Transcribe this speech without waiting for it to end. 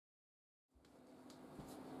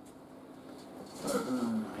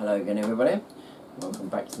Hello again everybody, welcome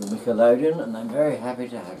back to the Nickelodeon, and I'm very happy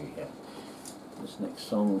to have you here. This next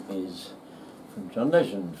song is from John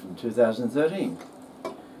Legend from 2013.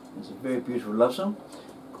 It's a very beautiful love song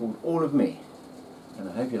called All of Me, and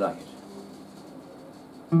I hope you like it.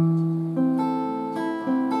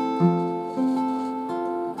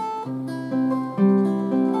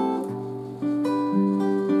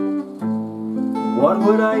 What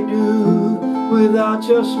would I do without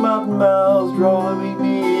your smart mouth drawing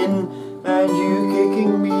me in and you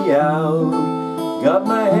kicking me out? Got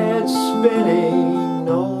my head spinning,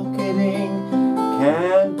 no kidding,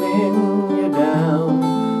 can't pin you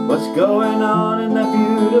down. What's going on in that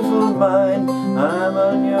beautiful mind? I'm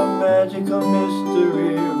on your magical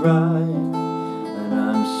mystery ride, and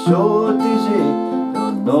I'm so dizzy,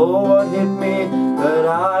 don't know what hit me, but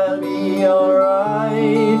I'll be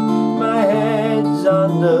alright. My head's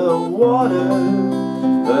underwater,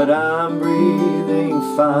 but I'm breathing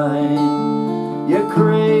fine. You're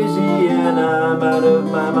crazy and I'm out of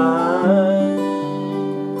my mind,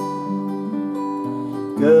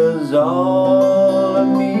 'cause all of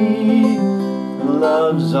me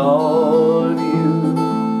loves all of you.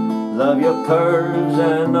 Love your curves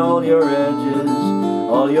and all your edges,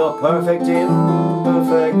 all your perfect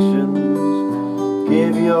imperfections.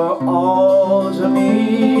 Give your all to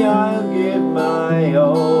me, I'll give my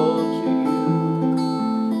all to you.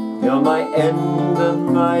 You're my end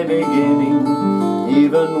and my beginning.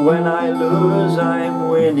 Even when I lose, I'm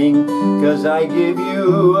winning, 'cause I give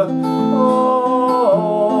you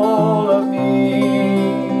all of me.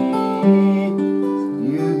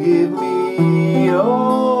 You give me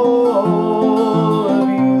all of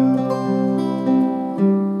you.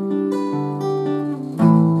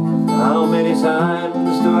 How many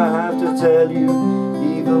times do I have to tell you,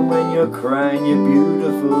 even when you're crying, you're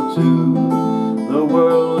beautiful too? The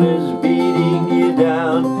world is beating you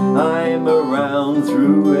down, I'm around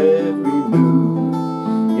through every mood.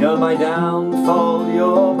 You're my downfall,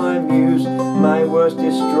 you're my muse, my worst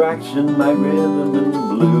distraction, my rhythm and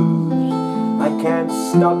blues. I can't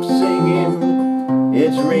stop singing,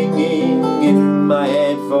 it's ringing in my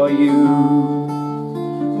head for you.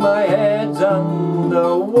 My head's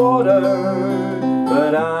underwater,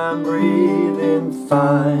 but I'm breathing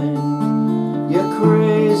fine. You're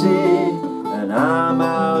crazy and I'm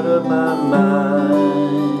out of my mind,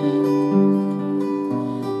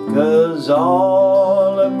 'cause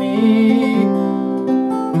all of me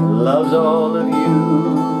loves all of you.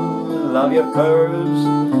 Love your curves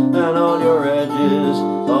and all your edges,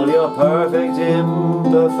 all your perfect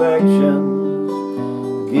imperfections.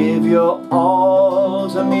 Give your all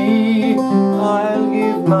to me, I'll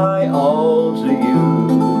give my all to you.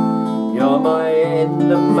 You're my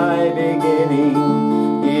end and my beginning.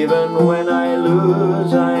 Even when I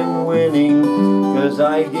lose, I'm winning, 'cause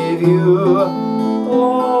I give you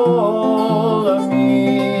all of me.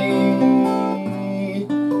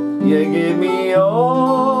 You give me all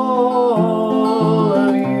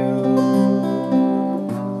of you.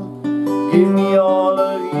 Give me all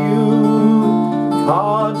of you.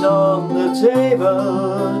 Cards on the table,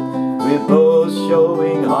 we're both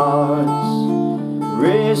showing hearts,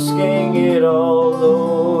 risking it all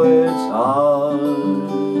though it's hard.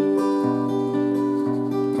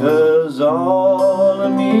 'Cause all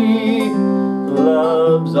of me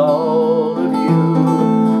loves all of you.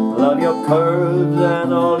 Love your curves and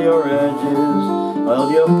all your edges, all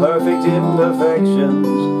your perfect imperfections.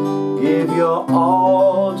 Give your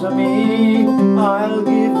all to me, I'll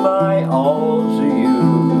give my all to you.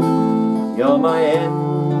 You're my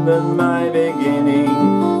end and my beginning.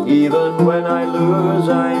 Even when I lose,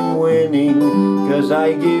 I'm winning, 'cause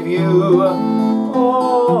I give you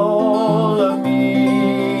all